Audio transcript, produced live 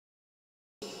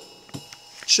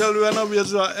Children of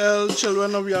Yisra'el,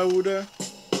 children of YHWH,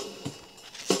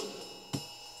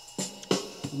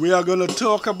 we are going to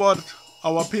talk about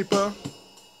our people.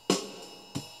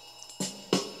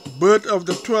 Birth of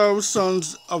the 12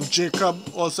 sons of Jacob,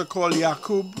 also called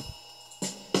Jacob.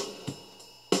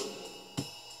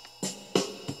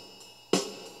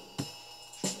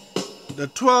 The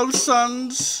 12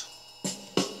 sons,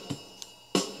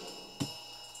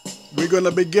 we're going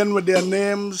to begin with their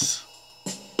names.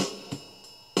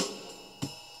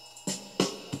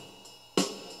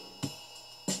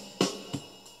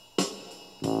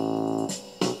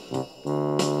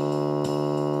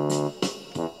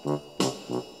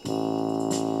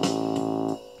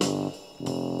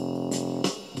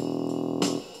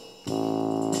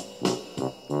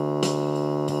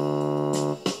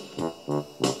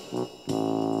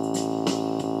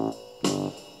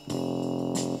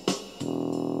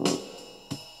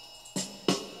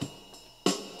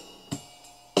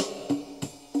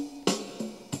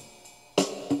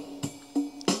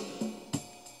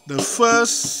 The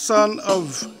first son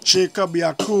of Jacob,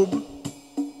 Jacob,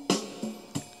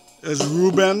 is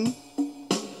Reuben.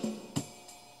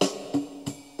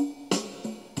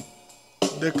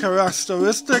 The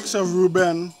characteristics of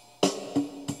Reuben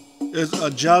is a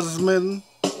jasmine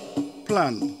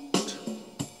plant.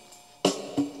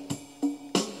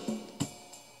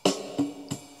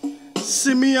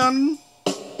 Simeon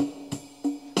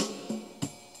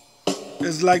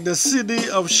is like the city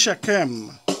of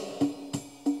Shechem.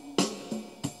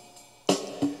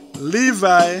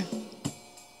 Levi,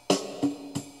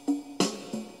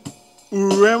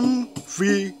 Urim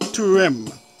v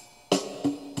Turim.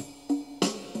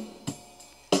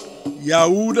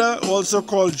 Yehuda, also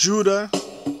called Judah,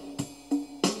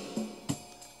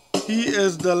 he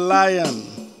is the lion.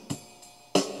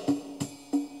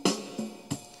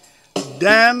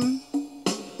 Dan,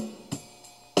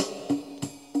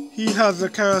 he has the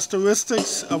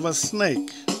characteristics of a snake.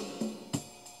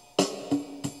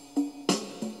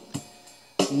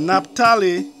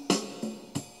 Naphtali,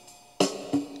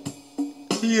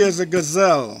 he is a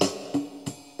gazelle.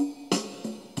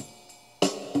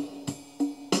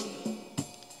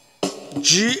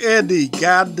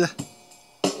 Gad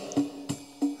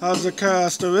has the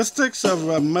characteristics of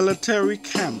a military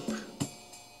camp.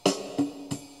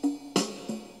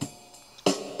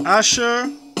 Asher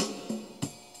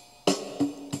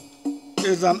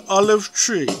is an olive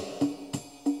tree.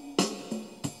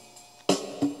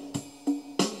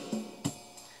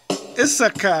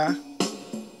 Issachar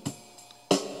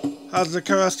has the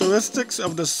characteristics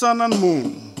of the sun and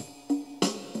moon.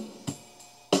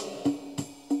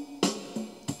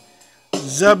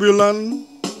 Zebulun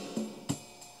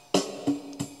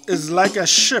is like a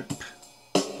ship.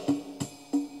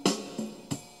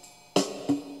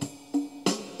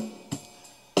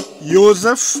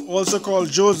 Joseph, also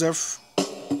called Joseph,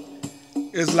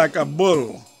 is like a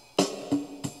bull.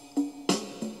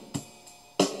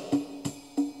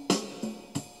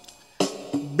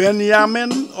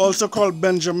 Benjamin, also called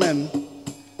Benjamin,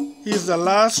 he is the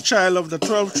last child of the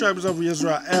 12 tribes of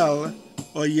Yisra'el,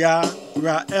 or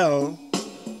YHWH.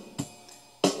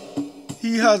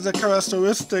 He has the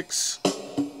characteristics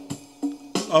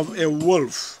of a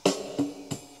wolf.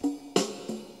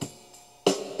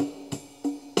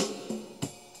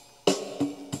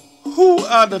 Who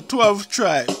are the 12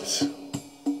 tribes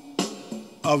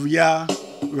of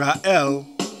YHWH,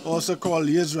 also called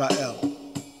Yisra'el?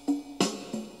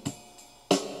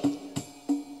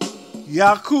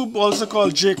 Jacob, also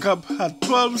called Jacob, had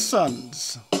 12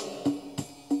 sons.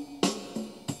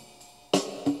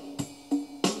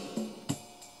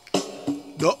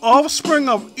 The offspring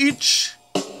of each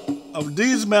of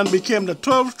these men became the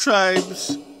 12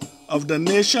 tribes of the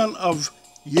nation of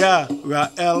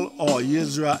YHWH, or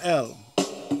Yisra'el.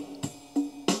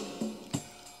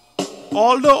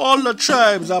 Although all the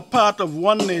tribes are part of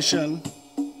one nation,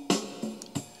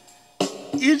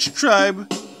 each tribe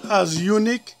has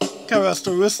unique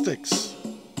characteristics.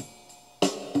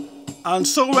 And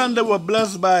so when they were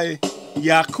blessed by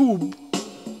Jacob,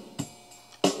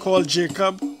 called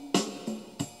Jacob,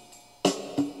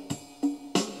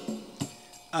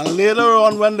 and later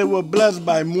on when they were blessed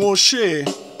by Moshe,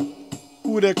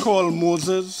 who they call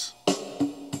Moses,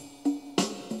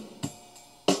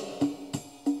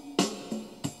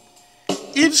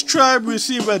 each tribe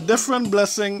received a different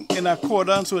blessing in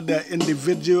accordance with their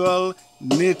individual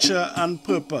nature and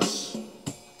purpose.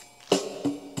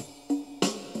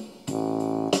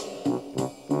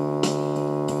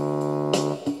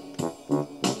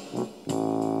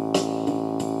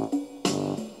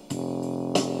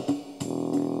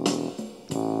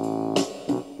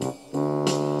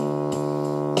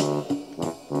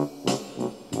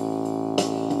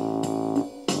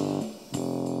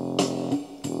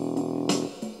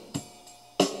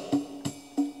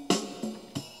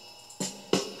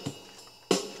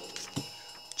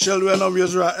 children of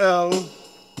Yisra'el,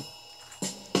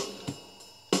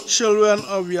 children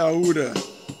of YHWH.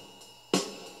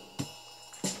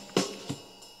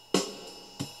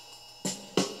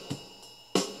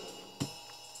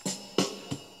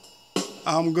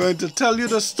 I'm going to tell you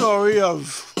the story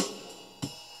of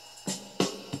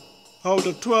how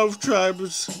the 12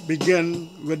 tribes begin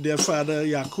with their father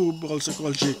Jacob, also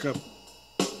called Jacob.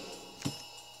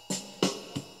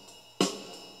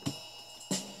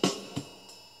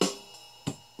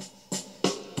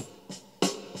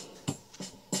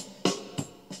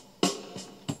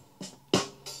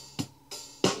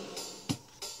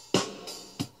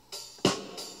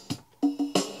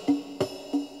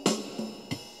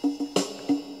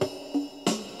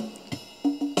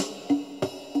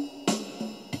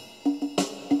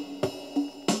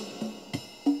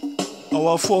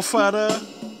 Our forefather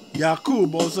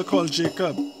Jacob, also called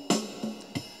Jacob,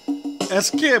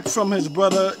 escaped from his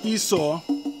brother Esau,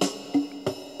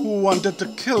 who wanted to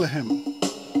kill him.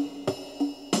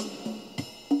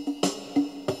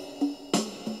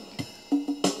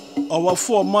 Our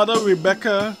foremother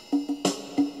Rebekah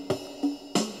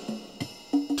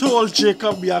told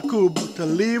Jacob to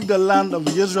leave the land of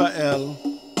Yisra'el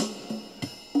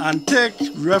and take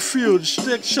refuge,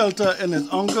 take shelter in his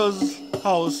uncle's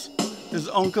house. His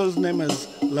uncle's name is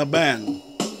Laban.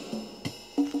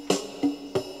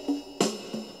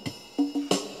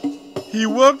 He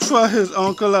worked for his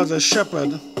uncle as a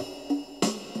shepherd,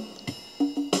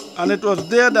 and it was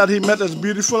there that he met his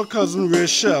beautiful cousin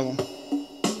Rachel,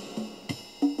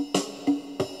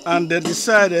 and they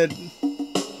decided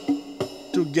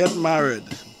to get married.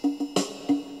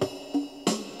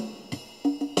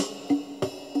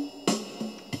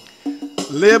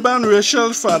 Laban,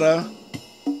 Rachel's father,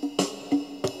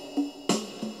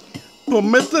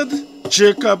 permitted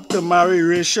Jacob to marry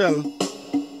Rachel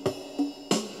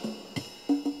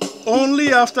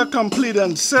only after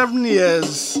completing 7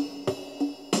 years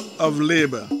of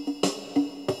labor.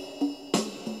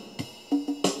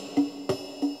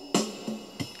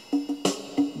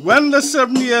 When the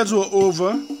 7 years were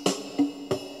over,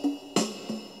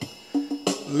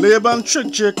 Laban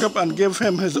tricked Jacob and gave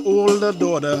him his older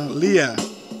daughter, Leah.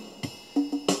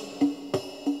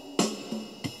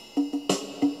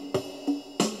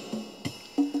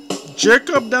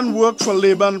 Jacob then worked for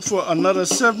Laban for another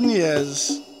 7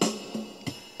 years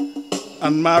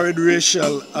and married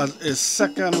Rachel as his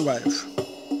second wife.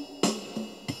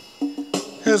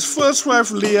 His first wife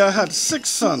Leah had 6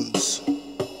 sons.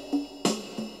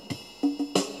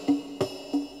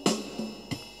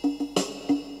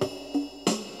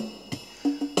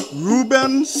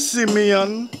 Reuben,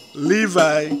 Simeon,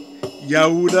 Levi,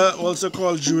 YHWH, also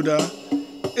called Judah,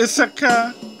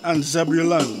 Issachar, and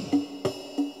Zebulun,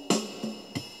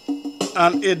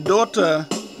 and a daughter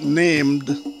named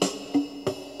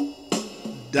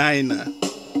Dinah.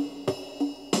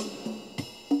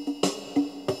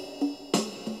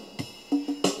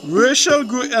 Rachel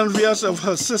grew envious of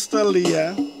her sister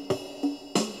Leah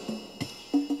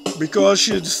because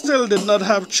she still did not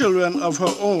have children of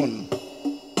her own.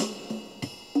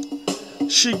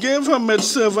 She gave her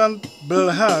maidservant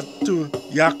Bilhah to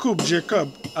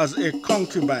Jacob as a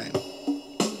concubine.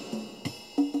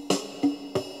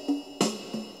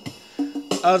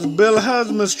 As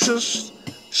Bilhah's mistress,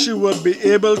 she would be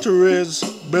able to raise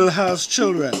Bilhah's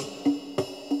children.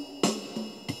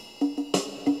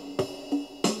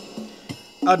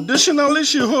 Additionally,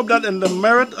 she hoped that in the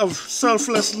merit of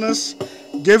selflessness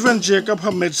given Jacob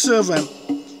her maidservant,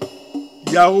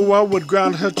 YHWH would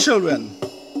grant her children.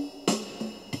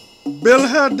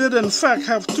 Bilhah did in fact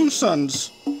have 2 sons,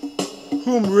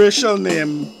 whom Rachel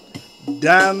named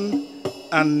Dan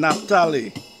and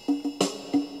Naphtali.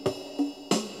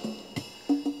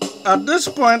 At this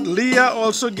point, Leah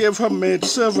also gave her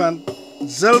maidservant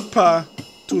Zilpah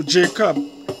to Jacob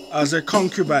as a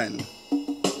concubine.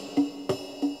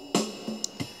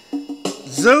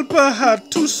 Zilpah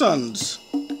had 2 sons,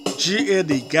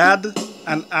 Gad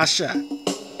and Asher.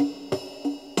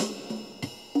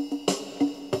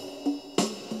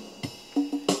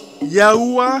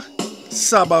 YHWH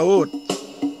Sabaoth,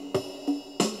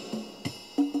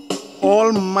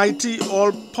 Almighty,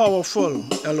 all-powerful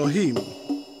Elohim.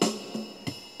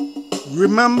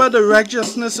 Remember the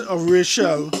righteousness of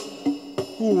Rachel,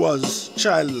 who was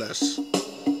childless.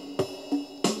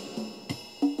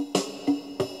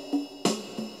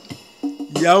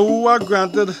 YHWH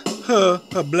granted her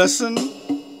her blessing.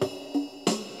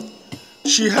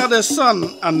 She had a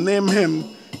son and named him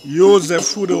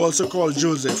Joseph, who they also called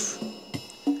Joseph.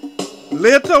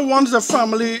 Later, once the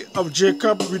family of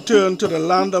Jacob returned to the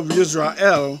land of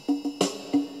Yisra'el,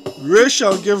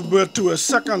 Rachel gave birth to a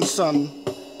second son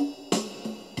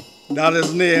that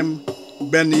is named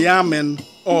Benjamin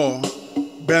or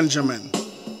Benjamin.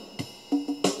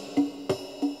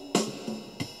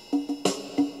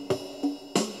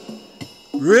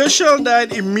 Rachel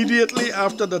died immediately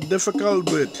after the difficult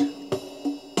birth.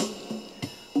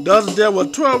 Thus there were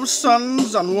 12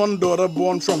 sons and 1 daughter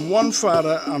born from one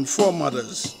father and 4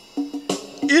 mothers.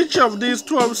 Each of these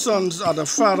 12 sons are the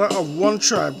father of 1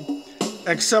 tribe,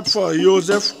 except for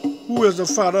Joseph, who is the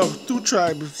father of 2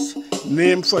 tribes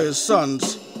named for his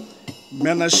sons,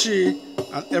 Manasseh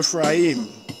and Ephraim.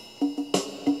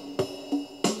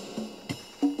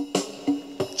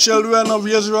 Children of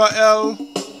Yisra'el,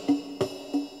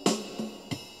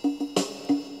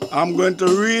 I'm going to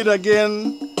read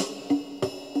again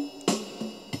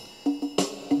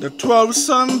the 12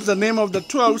 sons, the name of the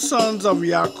 12 sons of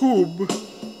Jacob,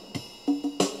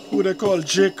 who they call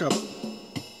Jacob.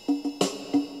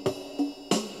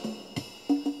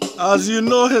 As you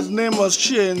know, his name was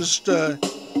changed to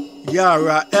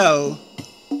Yisra'EL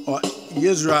or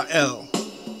Yisra'EL.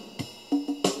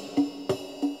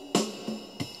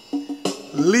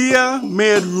 Leah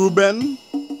made Reuben,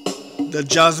 the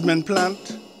jasmine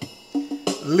plant.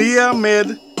 Leah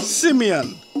made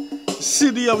Simeon,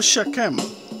 city of Shechem.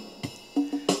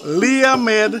 Leah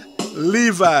made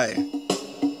Levi,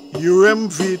 Urim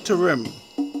v. Turim.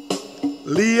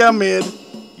 Leah made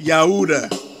Yehudah,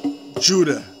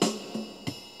 Judah.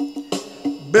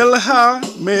 Bilhah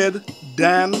made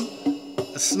Dan,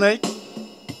 a snake.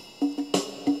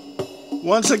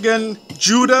 Once again,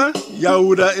 Judah,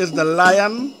 Yehudah is the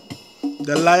lion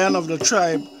of the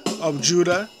tribe of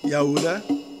Judah, Yehudah.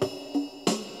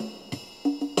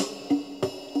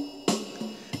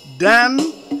 Dan,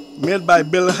 made by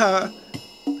Bilhah,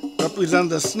 represents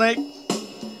the snake.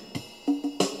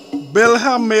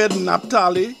 Bilhah made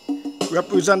Naphtali,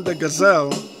 represent the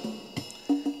gazelle.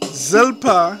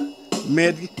 Zilpah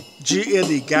made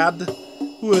Gad,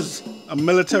 who is a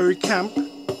military camp.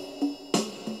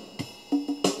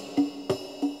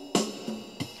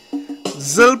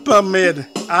 Zilpah made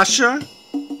Asher,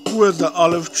 who is the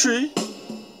olive tree.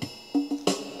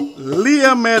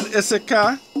 Leah made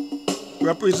Issachar,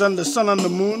 represent the sun and the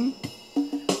moon.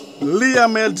 Leah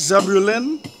made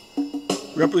Zebulun,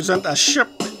 represent a ship.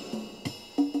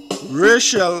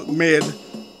 Rachel made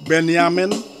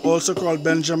Benjamin, also called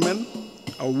Benjamin,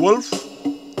 a wolf.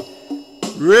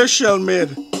 Rachel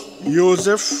made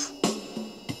Joseph,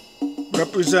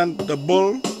 represent the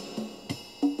bull.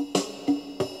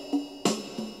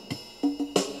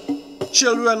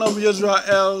 Children of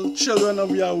Yisra'el, children of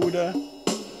Yehudah,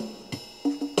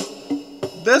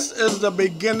 this is the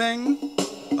beginning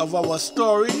of our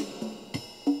story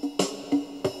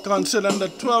concerning the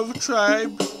 12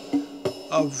 tribes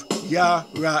of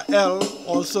Yisra'el,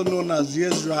 also known as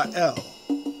Yisra'el.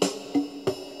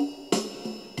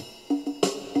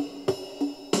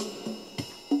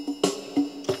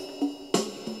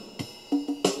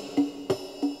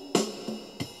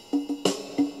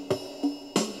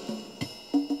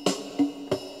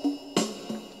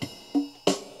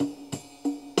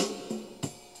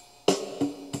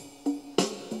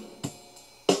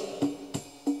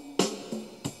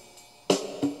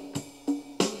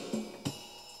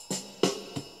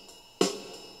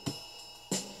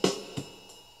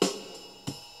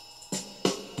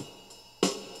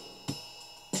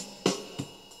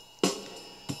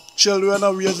 Children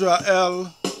of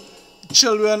Yisra'el,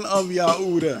 children of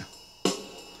Yehudah.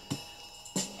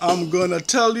 I'm going to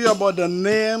tell you about the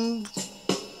names,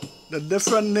 the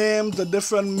different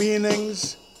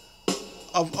meanings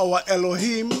of our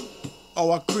Elohim,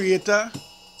 our Creator,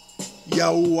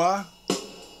 Yahuwah.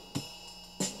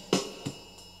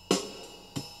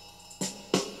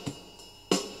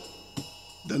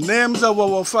 The names of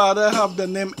our Father have the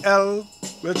name El,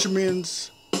 which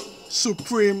means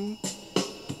Supreme.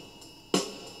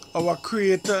 Our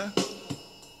Creator,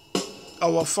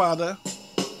 our Father.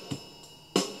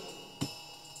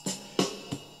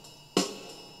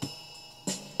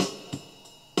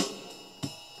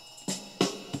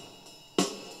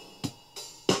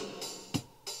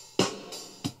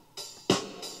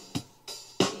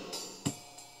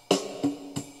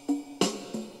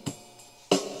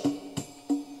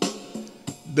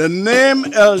 The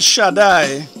name El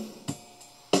Shaddai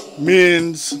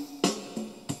means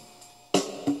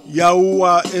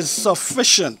Yahuwah is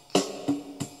sufficient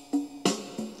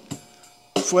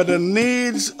for the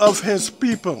needs of his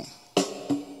people.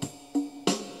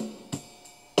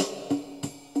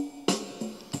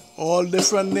 All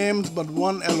different names, but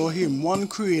one Elohim, one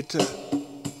Creator,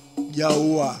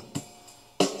 Yahuwah.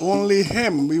 Only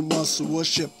him we must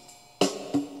worship.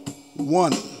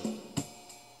 one.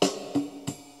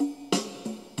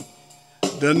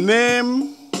 The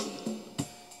name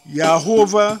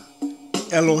Yehovah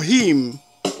Elohim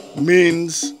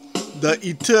means the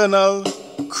eternal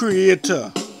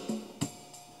creator.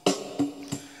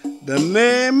 The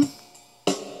name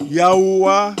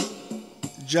YHWH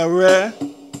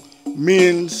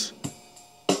means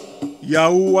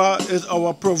Yahuwah is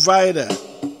our provider.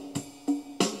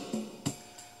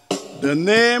 The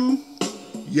name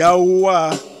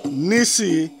Yahuwah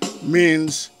Nisi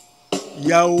means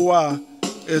Yahuwah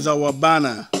is our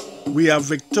banner. We are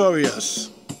victorious.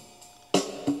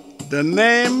 The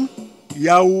name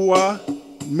Yahuwah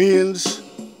means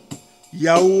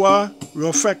Yahuwah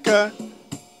Rofeka,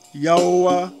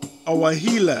 Yahuwah our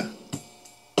healer.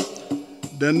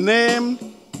 The name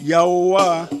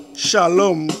Yahuwah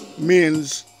Shalom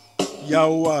means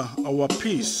Yahuwah our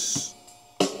peace.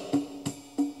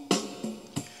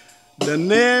 The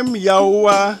name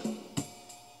Yahuwah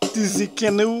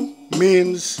Tizikenu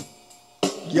means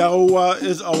Yahuwah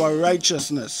is our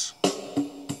righteousness.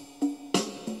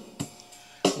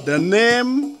 The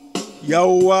name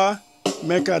Yahuwah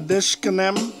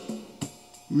Mekadeshkenem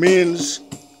means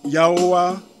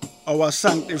Yahuwah our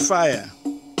sanctifier.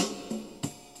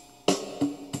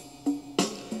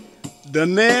 The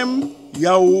name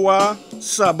Yahuwah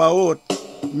Sabaoth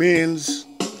means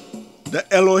the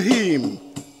Elohim,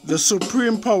 the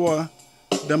supreme power,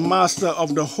 the master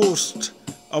of the host,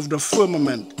 of the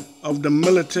firmament, of the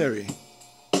military.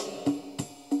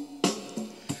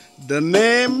 The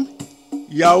name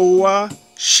Yahuwah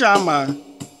Shammah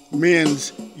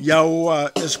means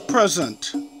Yahuwah is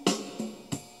present.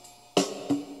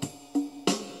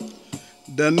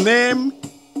 The name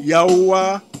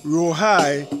Yahuwah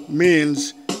Rohai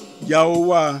means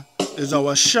Yahuwah is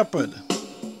our shepherd.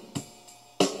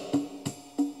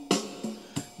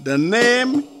 The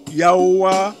name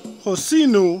Yahuwah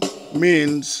Hosinu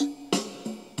means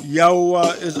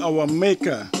Yahuwah is our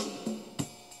maker.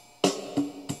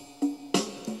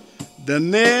 The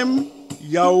name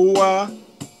Yahuwah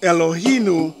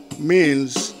Elohinu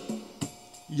means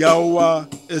Yahuwah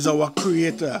is our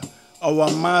creator,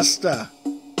 our master.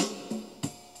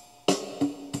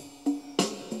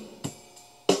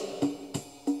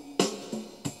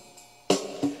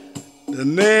 The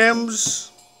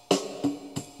names,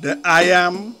 the I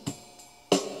am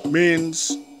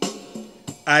means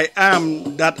I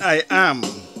am that I am.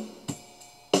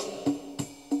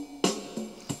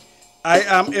 I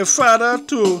am a father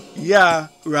to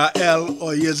Yisra'EL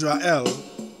or Yisra'EL.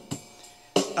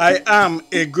 I am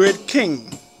a great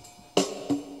king.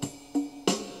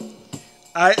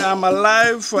 I am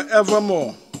alive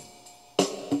forevermore.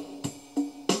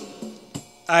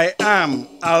 I am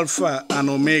Alpha and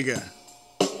Omega.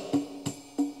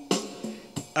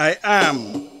 I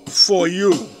am for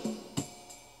you.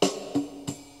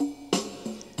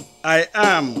 I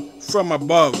am from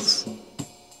above.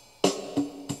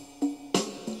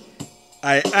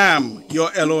 I am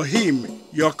your Elohim,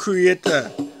 your creator.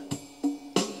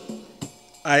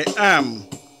 I am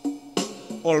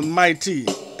Almighty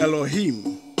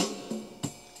Elohim.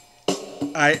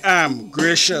 I am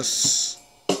gracious.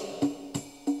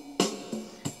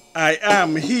 I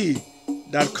am he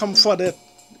that comforteth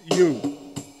you.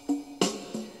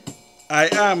 I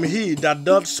am he that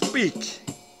doth speak.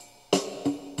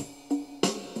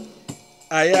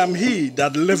 I am he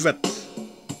that liveth.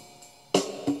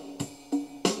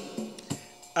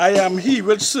 I am he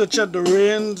which searcheth the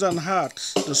reins and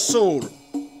hearts, the soul.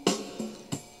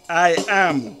 I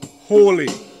am holy.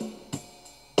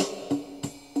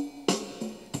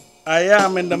 I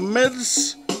am in the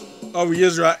midst of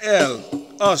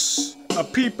Yisra'EL, us, a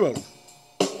people.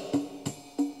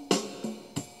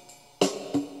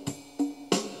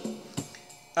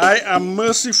 I am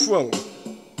merciful.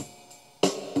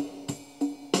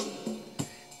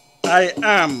 I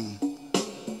am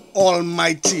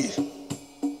almighty.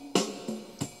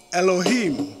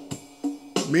 Elohim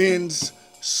means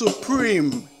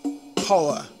supreme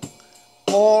power,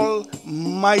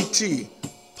 almighty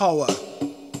power.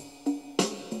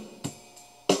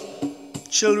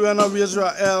 Children of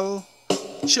Yisra'EL,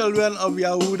 children of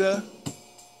Yehuda,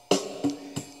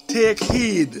 take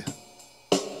heed.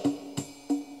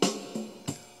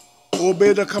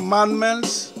 Obey the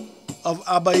commandments of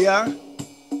Abba Yah.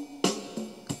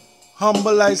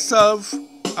 Humble thyself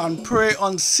and pray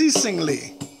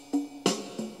unceasingly.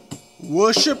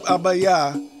 Worship Abba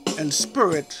Yah in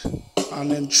spirit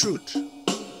and in truth.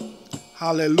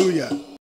 Hallelujah.